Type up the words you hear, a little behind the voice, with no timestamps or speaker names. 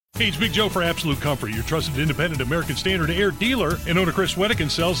Hey, it's Big Joe for Absolute Comfort, your trusted independent American Standard Air dealer. And owner Chris Wettigan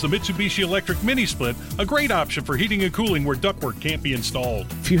sells the Mitsubishi Electric Mini Split, a great option for heating and cooling where ductwork can't be installed.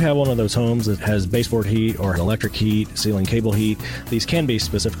 If you have one of those homes that has baseboard heat or electric heat, ceiling cable heat, these can be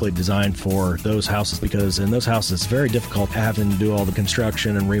specifically designed for those houses because in those houses it's very difficult having to do all the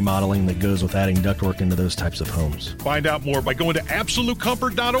construction and remodeling that goes with adding ductwork into those types of homes. Find out more by going to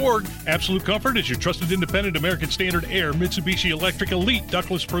AbsoluteComfort.org. Absolute Comfort is your trusted independent American Standard Air Mitsubishi Electric Elite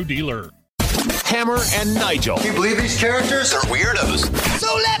Ductless Pro dealer. Hammer and Nigel. Can you believe these characters are weirdos?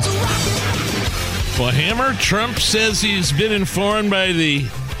 So let's rock it! Well, Hammer, Trump says he's been informed by the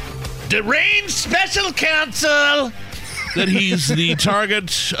deranged special counsel that he's the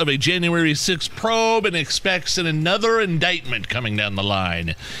target of a January 6th probe and expects another indictment coming down the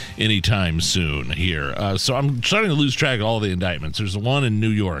line anytime soon here. So I'm starting to lose track of all the indictments. There's the one in New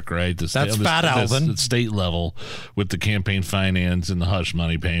York, right? That's Fat Alvin. At state level with the campaign finance and the hush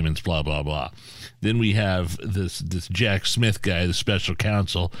money payments, blah, blah, blah. Then we have this Jack Smith guy, the special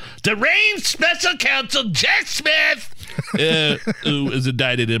counsel, deranged special counsel Jack Smith, who has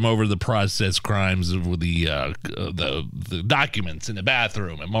indicted him over the process crimes of the documents in the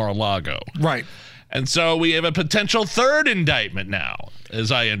bathroom at Mar-a-Lago. Right. And so we have a potential third indictment now,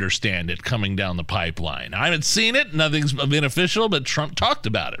 as I understand it, coming down the pipeline. I haven't seen it. Nothing's been official, but Trump talked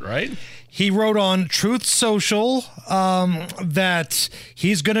about it, right? He wrote on Truth Social that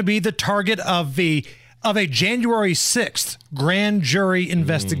he's going to be the target of a January 6th grand jury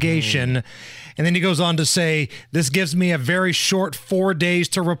investigation. Mm-hmm. And then he goes on to say, this gives me a very short 4 days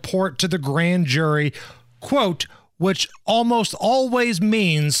to report to the grand jury, quote, which almost always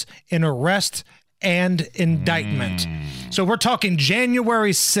means an arrest and indictment. So we're talking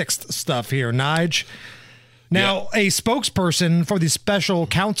January 6th stuff here, Nige. Now, a spokesperson for the special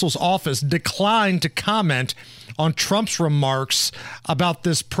counsel's office declined to comment on Trump's remarks about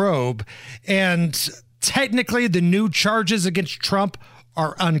this probe. And technically, the new charges against Trump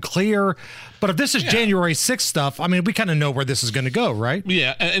are unclear. But if this is January 6th stuff, I mean, we kind of know where this is going to go, right?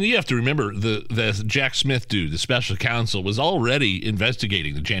 Yeah, and you have to remember the Jack Smith dude, the special counsel, was already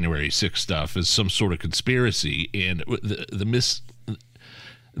investigating the January 6th stuff as some sort of conspiracy. And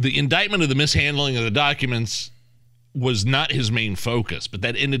the indictment of the mishandling of the documents was not his main focus, but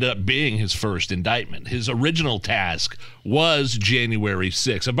that ended up being his first indictment. His original task was January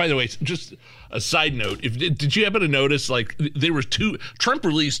 6th. And by the way, just a side note, did you happen to notice, like, there were Trump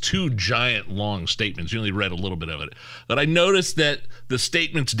released two giant long statements. You only read a little bit of it. But I noticed that the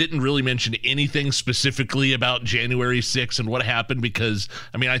statements didn't really mention anything specifically about January 6th and what happened because,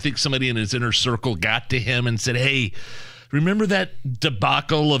 I mean, I think somebody in his inner circle got to him and said, hey, remember that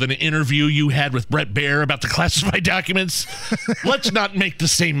debacle of an interview you had with Brett Baer about the classified documents? Let's not make the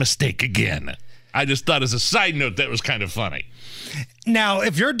same mistake again. I just thought as a side note that was kind of funny. Now,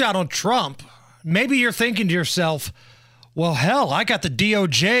 if you're Donald Trump, maybe you're thinking to yourself, well, hell, I got the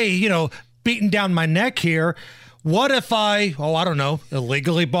DOJ, beating down my neck here. What if I don't know,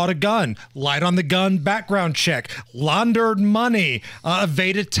 illegally bought a gun, lied on the gun background check, laundered money,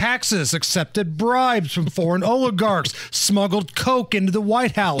 evaded taxes, accepted bribes from foreign oligarchs, smuggled coke into the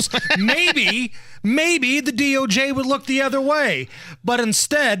White House? Maybe the DOJ would look the other way. But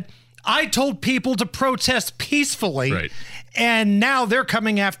instead, I told people to protest peacefully, right, and now they're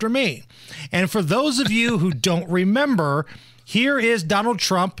coming after me. And for those of you who don't remember, here is Donald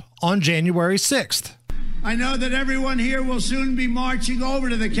Trump on January 6th. I know that everyone here will soon be marching over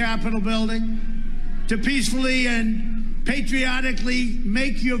to the Capitol building to peacefully and patriotically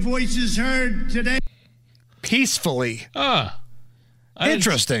make your voices heard today. Peacefully.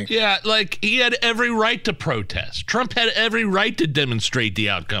 Interesting. Yeah, like he had every right to protest. Trump had every right to demonstrate the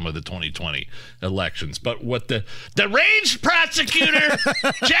outcome of the 2020 elections. But what the deranged prosecutor,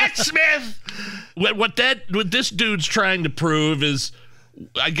 Jack Smith, what this dude's trying to prove is,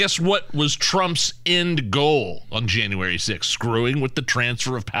 I guess, what was Trump's end goal on January 6th? Screwing with the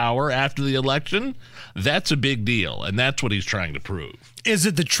transfer of power after the election? That's a big deal, and that's what he's trying to prove. Is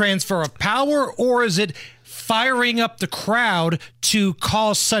it the transfer of power, or is it firing up the crowd to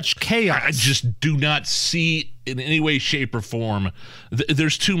cause such chaos? I just do not see in any way, shape, or form.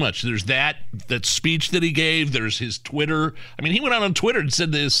 There's too much. There's that speech that he gave. There's his Twitter. I mean, he went out on Twitter and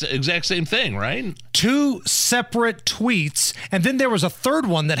said this exact same thing, right? Two separate tweets. And then there was a third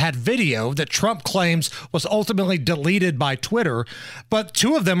one that had video that Trump claims was ultimately deleted by Twitter. But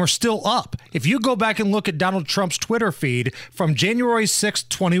two of them are still up. If you go back and look at Donald Trump's Twitter feed from January 6th,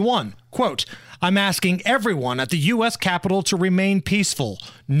 21, quote, I'm asking everyone at the U.S. Capitol to remain peaceful.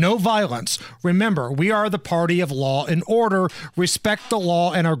 No violence. Remember, we are the party of law and order. Respect the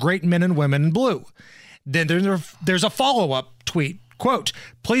law and our great men and women in blue. Then there's a follow-up tweet. Quote,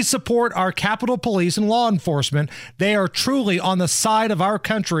 please support our Capitol Police and law enforcement. They are truly on the side of our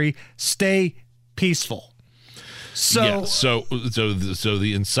country. Stay peaceful. So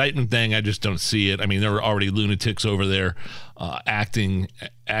the incitement thing, I just don't see it. I mean, there were already lunatics over there acting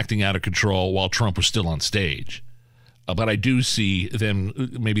out of control while Trump was still on stage. But I do see them,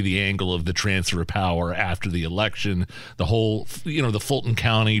 maybe the angle of the transfer of power after the election, the whole, the Fulton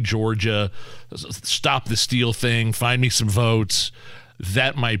County, Georgia, stop the steal thing, find me some votes.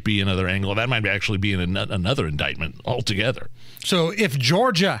 That might be another angle. That might actually be another indictment altogether. So if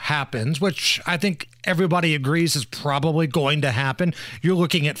Georgia happens, which I think everybody agrees is probably going to happen, you're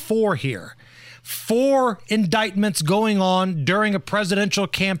looking at 4 here. 4 indictments going on during a presidential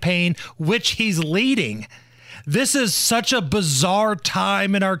campaign, which he's leading. This is such a bizarre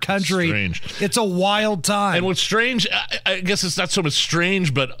time in our country. Strange. It's a wild time. And what's strange, I guess it's not so much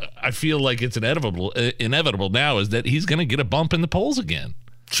strange, but I feel like it's inevitable now, is that he's going to get a bump in the polls again.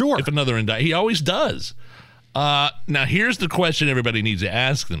 Sure. If another indictment. He always does. Now, here's the question everybody needs to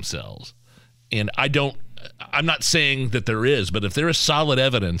ask themselves. And I'm not saying that there is, but if there is solid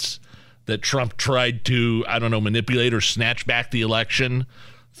evidence that Trump tried to, manipulate or snatch back the election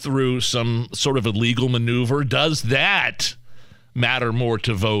through some sort of illegal maneuver, does that matter more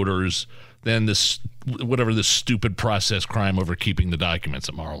to voters than this, whatever this stupid process crime over keeping the documents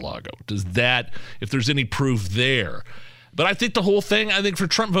at Mar-a-Lago? Does that, if there's any proof there? But I think for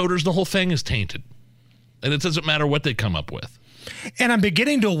Trump voters, the whole thing is tainted. And it doesn't matter what they come up with. And I'm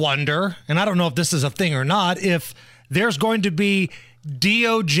beginning to wonder, and I don't know if this is a thing or not, if there's going to be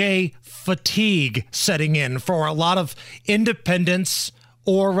DOJ fatigue setting in for a lot of independents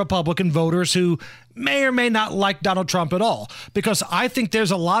or Republican voters who may or may not like Donald Trump at all. Because I think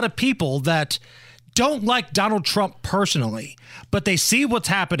there's a lot of people that don't like Donald Trump personally, but they see what's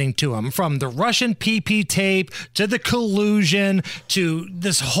happening to him, from the Russian PP tape to the collusion to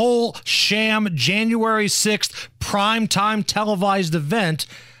this whole sham January 6th primetime televised event.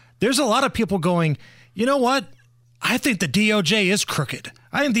 There's a lot of people going, you know what? I think the DOJ is crooked.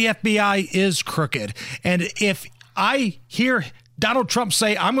 I think the FBI is crooked. And if I hear Donald Trump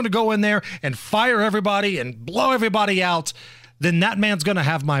say, I'm going to go in there and fire everybody and blow everybody out, then that man's going to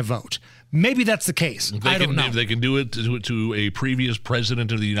have my vote. Maybe that's the case. I don't know. If they can do it to a previous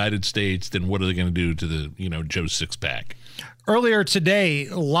president of the United States, then what are they going to do to the, Joe Sixpack? Earlier today,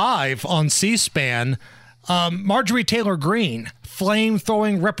 live on C-SPAN, Marjorie Taylor Greene,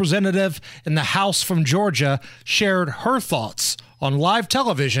 flame-throwing representative in the House from Georgia, shared her thoughts on live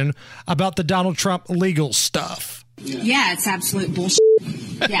television about the Donald Trump legal stuff. Yeah, it's absolute bullshit.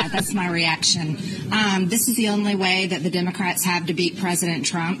 Yeah, that's my reaction. This is the only way that the Democrats have to beat President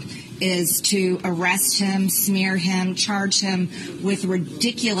Trump, is to arrest him, smear him, charge him with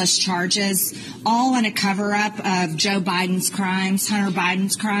ridiculous charges, all in a cover-up of Joe Biden's crimes, Hunter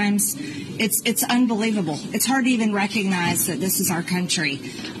Biden's crimes. It's unbelievable. It's hard to even recognize that this is our country.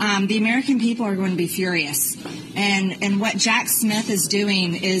 The American people are going to be furious. And what Jack Smith is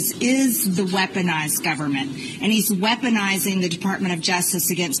doing is the weaponized government. And he's weaponizing the Department of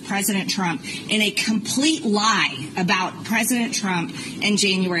Justice against President Trump in a complete lie about President Trump and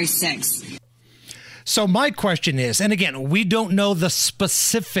January 6th. So my question is, and again, we don't know the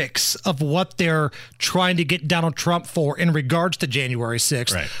specifics of what they're trying to get Donald Trump for in regards to January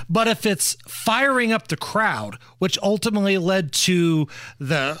 6th, right. But if it's firing up the crowd, which ultimately led to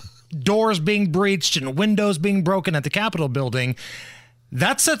the doors being breached and windows being broken at the Capitol building,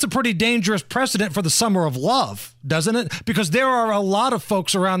 that sets a pretty dangerous precedent for the summer of love, doesn't it? Because there are a lot of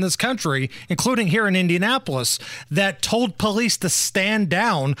folks around this country, including here in Indianapolis, that told police to stand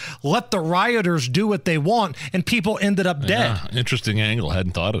down, let the rioters do what they want, and people ended up dead. Yeah, interesting angle.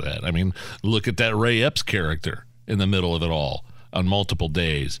 Hadn't thought of that. I mean, look at that Ray Epps character in the middle of it all on multiple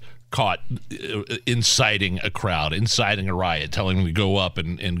days. Caught inciting a crowd, inciting a riot, telling them to go up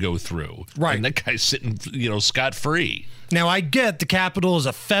and go through. Right. And that guy's sitting, scot-free. Now, I get the Capitol is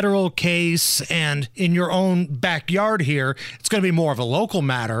a federal case, and in your own backyard here, it's going to be more of a local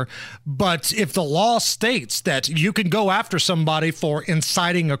matter. But if the law states that you can go after somebody for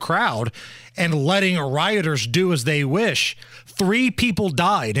inciting a crowd and letting rioters do as they wish, 3 people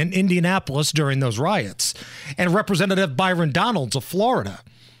died in Indianapolis during those riots. And Representative Byron Donalds of Florida,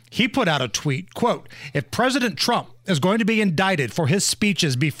 he put out a tweet, quote, if President Trump is going to be indicted for his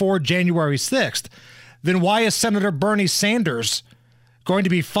speeches before January 6th, then why is Senator Bernie Sanders going to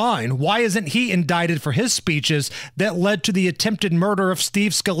be fine? Why isn't he indicted for his speeches that led to the attempted murder of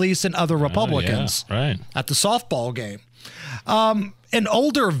Steve Scalise and other Republicans right. at the softball game? An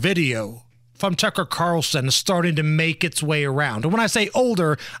older video from Tucker Carlson is starting to make its way around. And when I say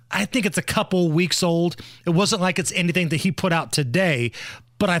older, I think it's a couple weeks old. It wasn't like it's anything that he put out today,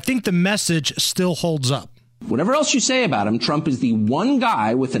 but I think the message still holds up. Whatever else you say about him, Trump is the one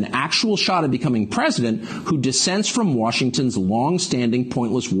guy with an actual shot at becoming president who dissents from Washington's long-standing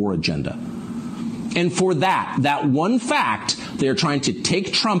pointless war agenda. And for that one fact, they're trying to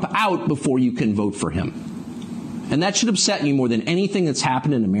take Trump out before you can vote for him. And that should upset you more than anything that's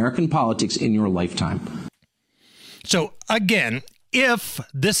happened in American politics in your lifetime. So again, if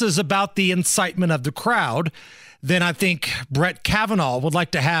this is about the incitement of the crowd, then I think Brett Kavanaugh would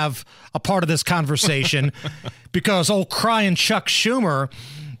like to have a part of this conversation because old crying Chuck Schumer,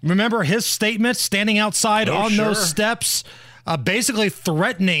 remember his statement standing outside those steps, basically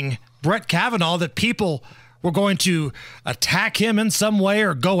threatening Brett Kavanaugh that people were going to attack him in some way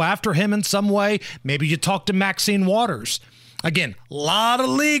or go after him in some way. Maybe you talk to Maxine Waters. Again, a lot of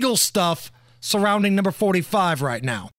legal stuff surrounding number 45 right now.